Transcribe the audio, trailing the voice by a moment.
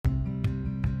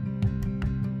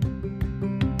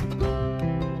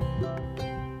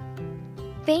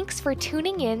Thanks for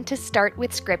tuning in to Start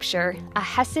with Scripture, a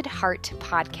Hesed Heart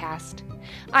podcast.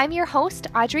 I'm your host,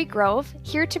 Audrey Grove,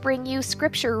 here to bring you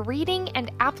scripture reading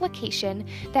and application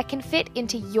that can fit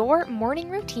into your morning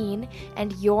routine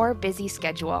and your busy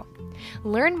schedule.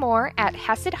 Learn more at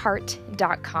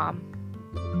HesedHeart.com.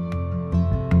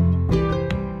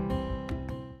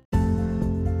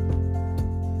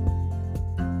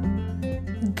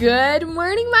 Good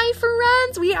morning, my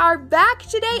friends. We are back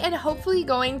today and hopefully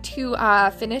going to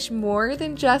finish more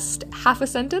than just half a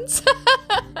sentence.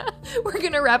 We're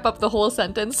going to wrap up the whole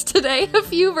sentence today, a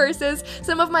few verses,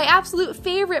 some of my absolute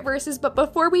favorite verses. But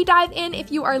before we dive in,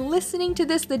 if you are listening to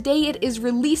this the day it is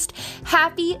released,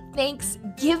 happy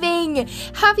Thanksgiving.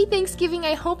 Happy Thanksgiving.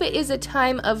 I hope it is a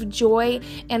time of joy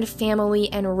and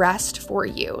family and rest for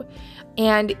you.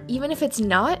 And even if it's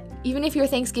not, even if your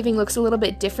Thanksgiving looks a little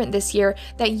bit different this year,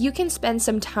 that you can spend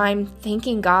some time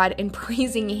thanking God and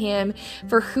praising Him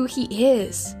for who He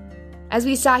is. As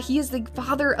we saw, He is the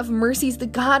Father of mercies, the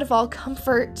God of all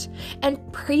comfort, and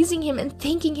praising Him and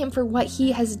thanking Him for what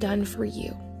He has done for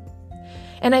you.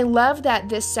 And I love that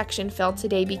this section fell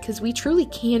today because we truly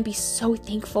can be so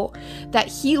thankful that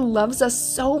He loves us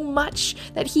so much,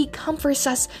 that He comforts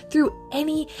us through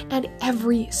any and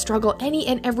every struggle, any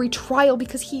and every trial,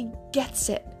 because He gets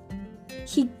it.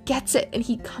 He gets it, and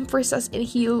He comforts us, and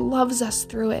He loves us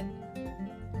through it.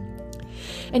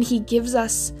 And He gives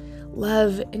us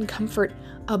love and comfort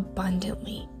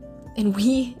abundantly. And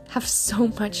we have so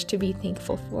much to be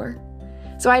thankful for.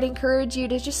 So I'd encourage you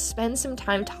to just spend some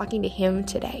time talking to Him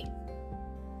today.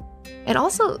 And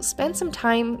also spend some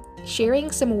time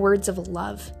sharing some words of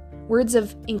love, words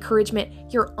of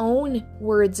encouragement, your own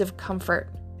words of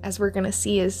comfort, as we're going to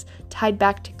see is tied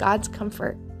back to God's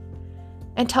comfort.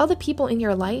 And tell the people in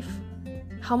your life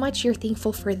how much you're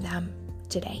thankful for them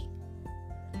today.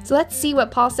 So let's see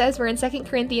what Paul says. We're in 2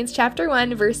 Corinthians chapter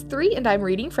 1, verse 3, and I'm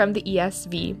reading from the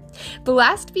ESV.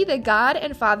 Blessed be the God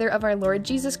and Father of our Lord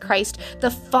Jesus Christ,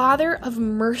 the Father of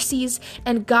mercies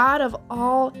and God of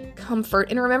all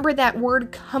comfort. And remember that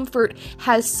word comfort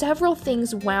has several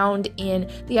things wound in.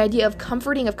 The idea of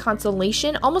comforting, of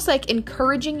consolation, almost like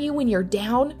encouraging you when you're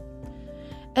down.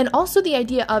 And also the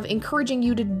idea of encouraging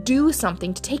you to do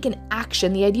something, to take an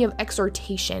action, the idea of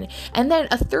exhortation. And then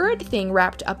a third thing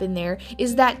wrapped up in there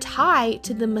is that tie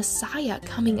to the Messiah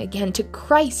coming again, to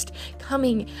Christ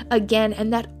coming again,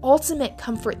 and that ultimate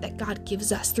comfort that God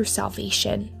gives us through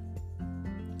salvation.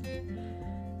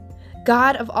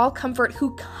 God of all comfort,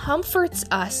 who comforts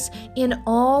us in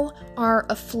all our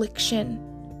affliction,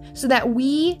 so that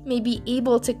we may be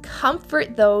able to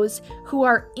comfort those who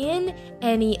are in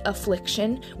any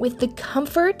affliction with the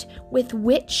comfort with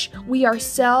which we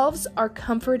ourselves are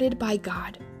comforted by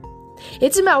God.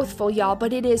 It's a mouthful, y'all,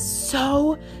 but it is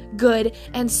so good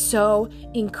and so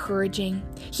encouraging.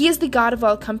 He is the God of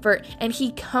all comfort, and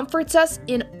He comforts us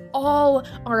in all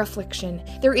our affliction.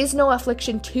 There is no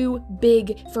affliction too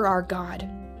big for our God.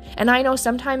 And I know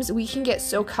sometimes we can get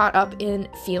so caught up in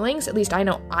feelings, at least I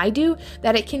know I do,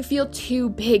 that it can feel too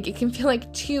big. It can feel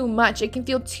like too much. It can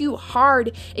feel too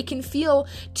hard. It can feel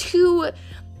too,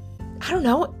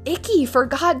 icky for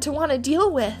God to want to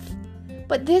deal with.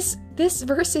 But this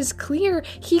verse is clear.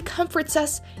 He comforts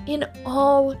us in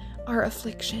all our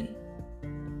affliction.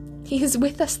 He is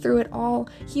with us through it all.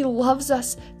 He loves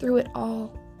us through it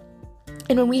all.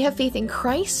 And when we have faith in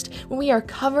Christ, when we are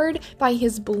covered by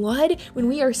His blood, when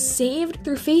we are saved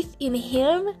through faith in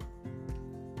Him,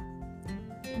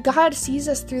 God sees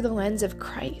us through the lens of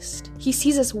Christ. He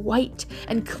sees us white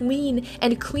and clean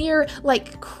and clear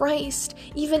like Christ,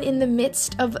 even in the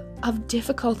midst of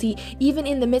difficulty, even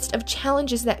in the midst of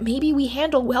challenges that maybe we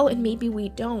handle well and maybe we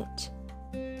don't.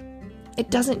 It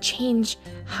doesn't change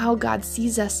how God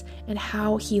sees us and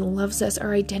how He loves us.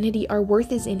 Our identity, our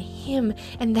worth is in Him,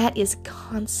 and that is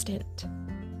constant.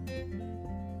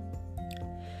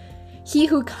 He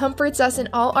who comforts us in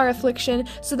all our affliction,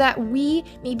 so that we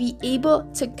may be able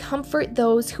to comfort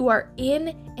those who are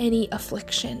in any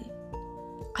affliction.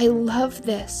 I love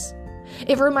this.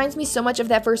 It reminds me so much of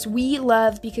that verse, we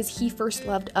love because He first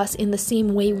loved us, in the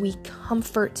same way we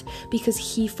comfort because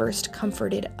He first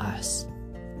comforted us.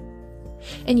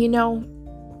 And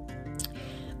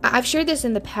I've shared this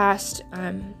in the past,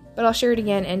 but I'll share it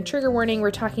again. And trigger warning, we're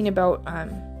talking about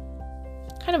kind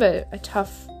of a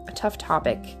tough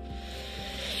topic.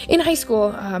 In high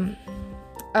school,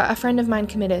 a friend of mine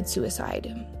committed suicide.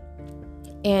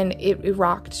 And it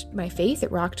rocked my faith,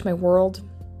 it rocked my world,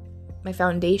 my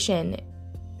foundation.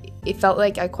 It felt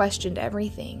like I questioned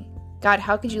everything. God,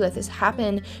 how could you let this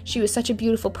happen? She was such a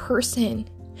beautiful person.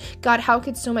 God, how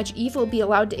could so much evil be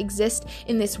allowed to exist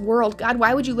in this world? God,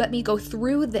 why would you let me go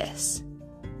through this?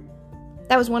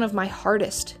 That was one of my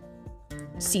hardest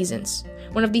seasons,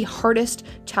 one of the hardest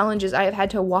challenges I have had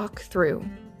to walk through.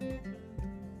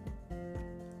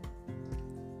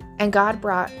 And God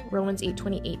brought Romans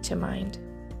 8:28 to mind.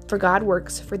 For God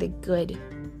works for the good.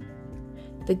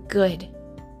 The good.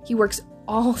 He works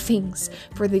all things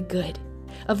for the good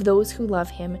of those who love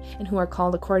him and who are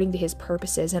called according to his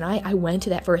purposes. And I went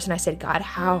to that verse and I said, God,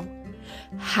 how?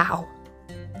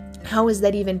 How is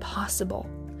that even possible?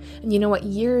 And you know what?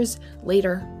 Years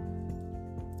later,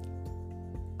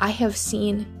 I have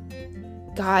seen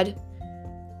God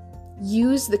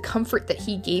use the comfort that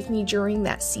he gave me during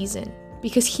that season,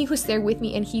 because he was there with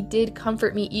me and he did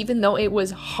comfort me, even though it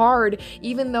was hard,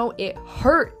 even though it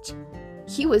hurt.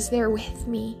 He was there with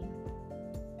me.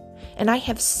 And I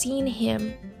have seen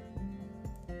him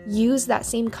use that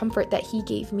same comfort that he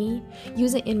gave me,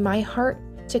 use it in my heart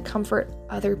to comfort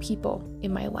other people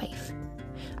in my life.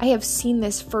 I have seen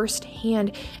this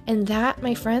firsthand, and that,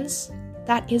 my friends,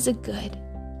 that is a good.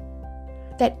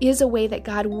 That is a way that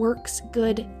God works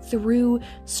good through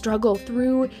struggle,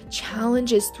 through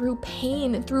challenges, through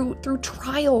pain, through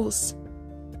trials.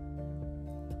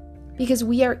 Because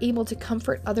we are able to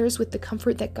comfort others with the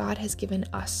comfort that God has given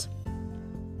us.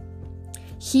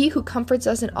 He who comforts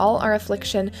us in all our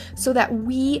affliction, so that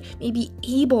we may be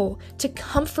able to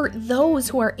comfort those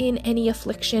who are in any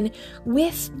affliction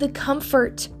with the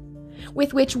comfort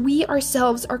with which we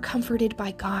ourselves are comforted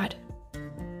by God.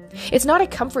 It's not a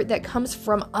comfort that comes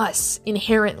from us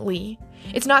inherently.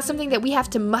 It's not something that we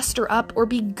have to muster up or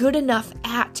be good enough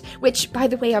at, which, by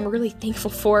the way, I'm really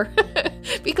thankful for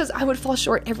because I would fall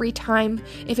short every time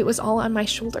if it was all on my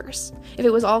shoulders, if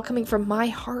it was all coming from my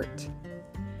heart.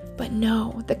 But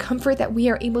no, the comfort that we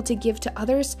are able to give to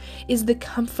others is the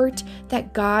comfort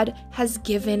that God has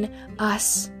given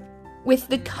us. With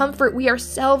the comfort, we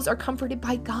ourselves are comforted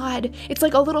by God. It's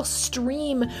like a little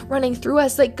stream running through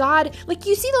us. Like God, like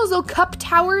you see those little cup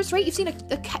towers, right? You've seen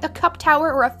a cup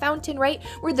tower or a fountain, right?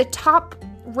 Where the top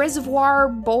reservoir,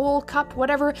 bowl, cup,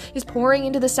 whatever, is pouring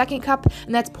into the second cup,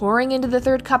 and that's pouring into the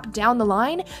third cup down the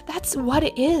line. That's what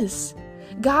it is.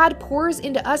 God pours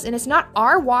into us, and it's not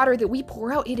our water that we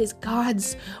pour out. It is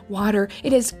God's water.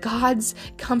 It is God's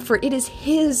comfort. It is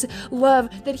his love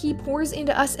that he pours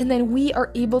into us, and then we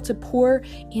are able to pour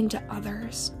into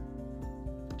others.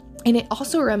 And it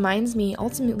also reminds me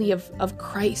ultimately of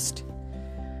Christ,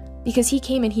 because he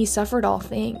came and he suffered all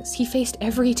things. He faced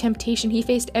every temptation. He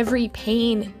faced every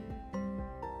pain.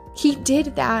 He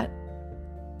did that.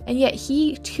 And yet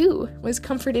he too was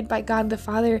comforted by God the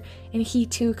Father, and he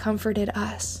too comforted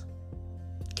us,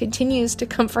 continues to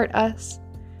comfort us.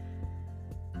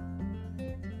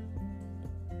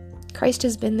 Christ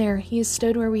has been there. He has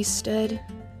stood where we stood,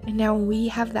 and now we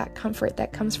have that comfort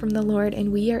that comes from the Lord,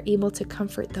 and we are able to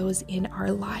comfort those in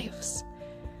our lives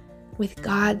with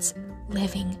God's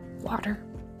living water.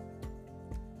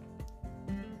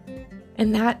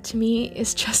 And that, to me,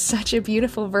 is just such a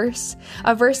beautiful verse,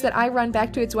 a verse that I run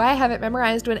back to. It's why I have it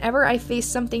memorized. Whenever I face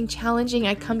something challenging,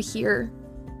 I come here.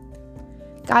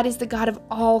 God is the God of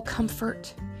all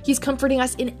comfort. He's comforting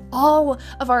us in all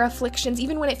of our afflictions,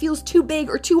 even when it feels too big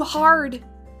or too hard,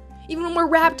 even when we're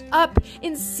wrapped up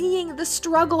in seeing the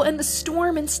struggle and the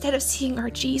storm instead of seeing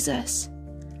our Jesus.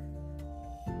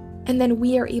 And then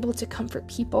we are able to comfort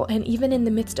people. And even in the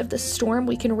midst of the storm,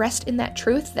 we can rest in that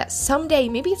truth that someday,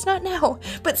 maybe it's not now,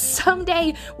 but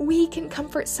someday we can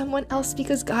comfort someone else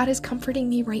because God is comforting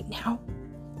me right now.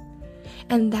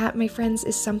 And that, my friends,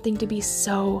 is something to be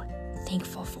so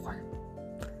thankful for.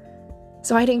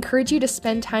 So I'd encourage you to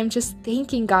spend time just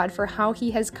thanking God for how he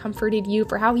has comforted you,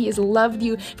 for how he has loved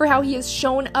you, for how he has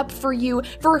shown up for you,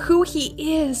 for who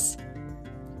he is.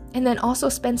 And then also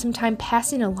spend some time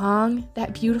passing along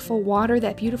that beautiful water,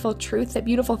 that beautiful truth, that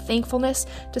beautiful thankfulness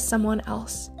to someone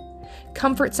else.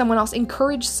 Comfort someone else,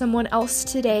 encourage someone else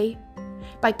today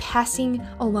by passing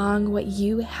along what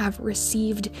you have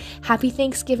received. Happy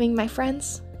Thanksgiving, my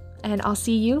friends, and I'll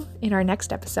see you in our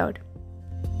next episode.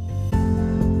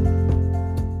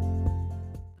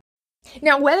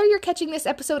 Now, whether you're catching this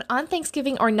episode on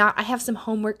Thanksgiving or not, I have some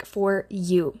homework for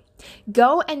you.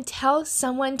 Go and tell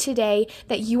someone today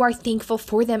that you are thankful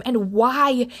for them and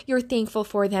why you're thankful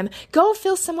for them. Go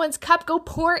fill someone's cup, go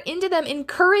pour into them,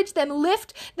 encourage them,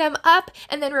 lift them up,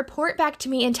 and then report back to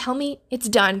me and tell me it's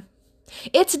done.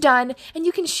 It's done, and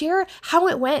you can share how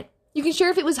it went. You can share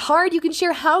if it was hard. You can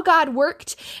share how God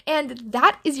worked. And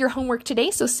that is your homework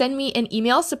today. So send me an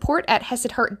email,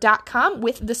 support@hesedheart.com,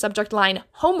 with the subject line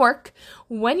homework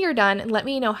when you're done, and let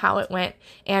me know how it went.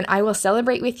 And I will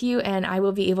celebrate with you, and I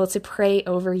will be able to pray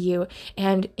over you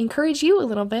and encourage you a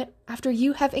little bit after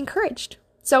you have encouraged.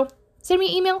 So send me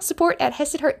an email,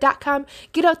 support@hessedheart.com.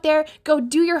 Get out there, go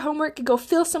do your homework, go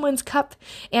fill someone's cup,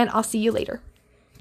 and I'll see you later.